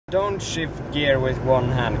Don't shift gear with one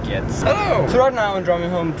hand, kids. Hello! So right now I'm driving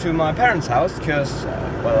home to my parents' house, because,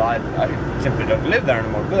 well, I simply don't live there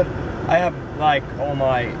anymore, but I have, like, all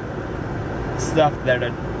my stuff there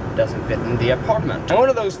that doesn't fit in the apartment. And one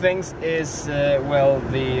of those things is, well,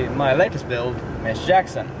 my latest build, Miss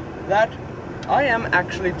Jackson, that I am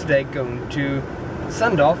actually today going to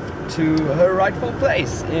send off to her rightful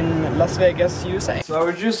place in Las Vegas, USA. So I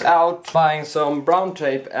was just out buying some brown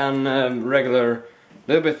tape and regular,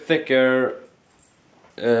 little bit thicker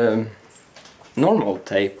normal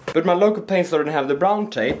tape. But my local paint store didn't have the brown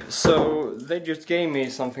tape, so they just gave me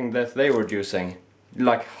something that they were using,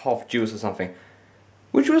 like half juice or something,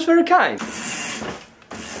 which was very kind.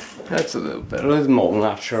 That's a little more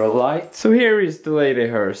natural light. So here is the lady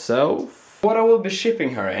herself. What I will be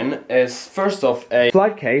shipping her in is, first off, a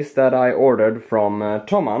flight case that I ordered from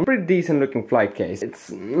Toman. Pretty decent looking flight case. It's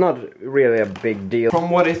not really a big deal. From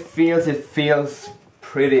what it feels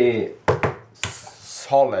pretty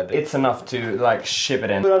solid. It's enough to, like, ship it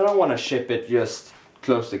in. But I don't want to ship it just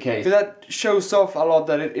close the case. That shows off a lot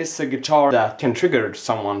that it is a guitar that can trigger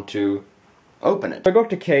someone to open it. I got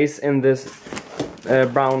the case in this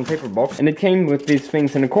brown paper box, and it came with these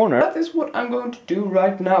things in the corner. That is what I'm going to do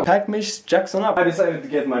right now. Pack Miss Jackson up. I decided to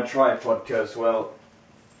get my tripod because, well,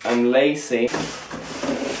 I'm lazy.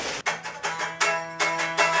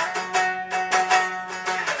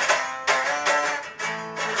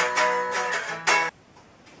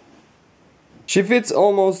 She fits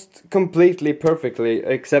almost completely perfectly,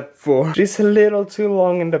 except for she's a little too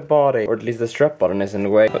long in the body, or at least the strap button is in the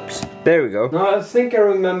way. Oops. There we go. Now I think I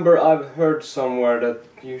remember I've heard somewhere that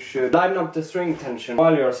you should lighten up the string tension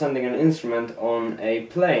while you're sending an instrument on a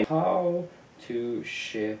plane. How to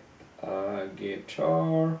ship a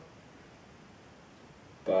guitar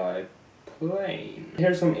by plane.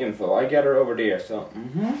 Here's some info. I got her over there, so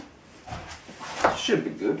should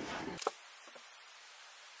be good.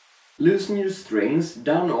 Loosen your strings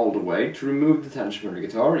down all the way to remove the tension from the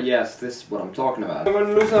guitar. Yes, this is what I'm talking about. I'm going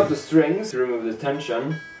to loosen up the strings to remove the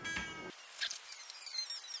tension.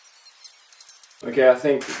 Okay, I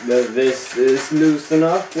think that this is loose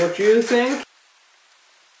enough. What do you think?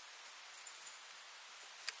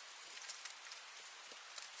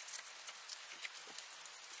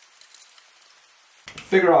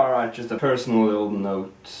 Figure out, alright, just a personal little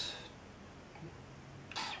note.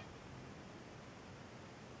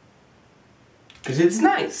 Because it's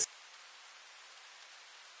nice.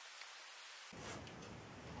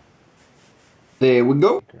 There we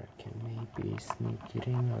go. I can maybe sneak it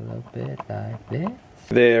in a little bit like this.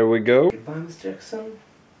 There we go. Goodbye, Miss Jackson.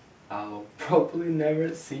 I'll probably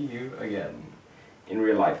never see you again. In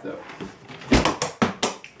real life, though.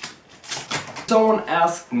 Someone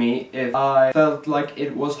asked me if I felt like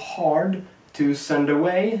it was hard to send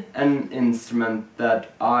away an instrument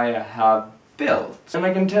that I have built. And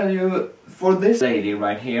I can tell you, for this lady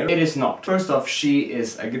right here, it is not. First off, she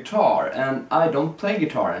is a guitar, and I don't play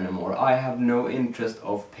guitar anymore. I have no interest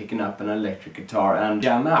of picking up an electric guitar and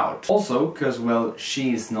jam out. Also, because, well,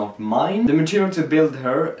 she is not mine. The material to build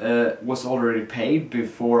her was already paid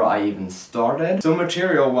before I even started. So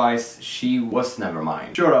material-wise, she was never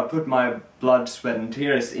mine. Sure, I put my blood, sweat and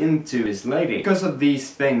tears into this lady. Because of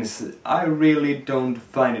these things, I really don't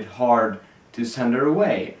find it hard to send her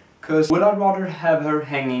away. Because would I rather have her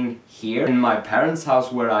hanging here in my parents'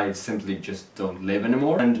 house where I simply just don't live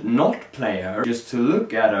anymore and not play her, just to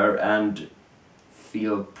look at her and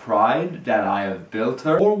feel pride that I have built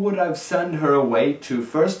her? Or would I send her away to,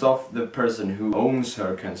 first off, the person who owns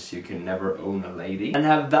her, because you can never own a lady, and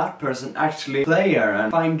have that person actually play her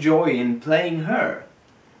and find joy in playing her?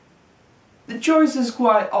 The choice is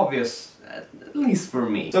quite obvious, at least for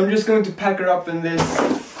me. So I'm just going to pack her up in this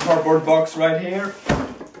cardboard box right here.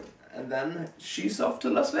 And then she's off to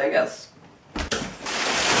Las Vegas.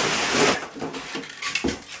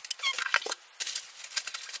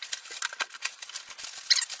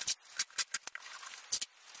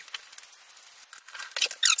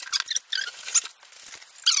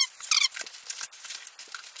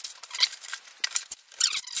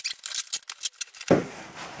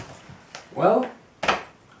 Well,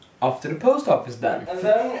 off to the post office then. And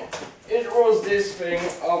then it was this thing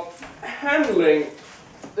of handling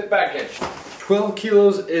the package. 12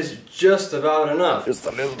 kilos is just about enough. Just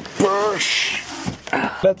a little push.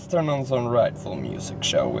 Let's turn on some rightful music,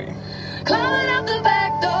 shall we? Climbing out the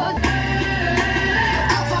back door.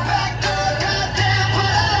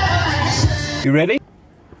 You ready?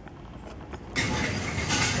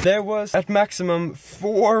 There was at maximum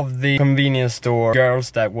 4 of the convenience store girls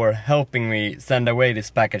that were helping me send away this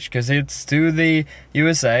package, because it's to the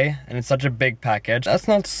USA and it's such a big package. That's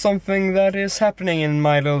not something that is happening in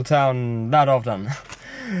my little town that often.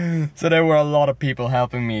 So there were a lot of people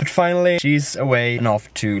helping me. But finally, she's away and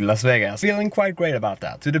off to Las Vegas. Feeling quite great about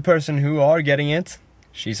that. To the person who are getting it,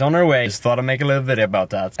 she's on her way. Just thought I'd make a little video about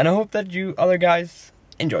that. And I hope that you other guys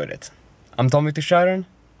enjoyed it. I'm Tom Victor Scheiren,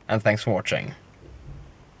 and thanks for watching.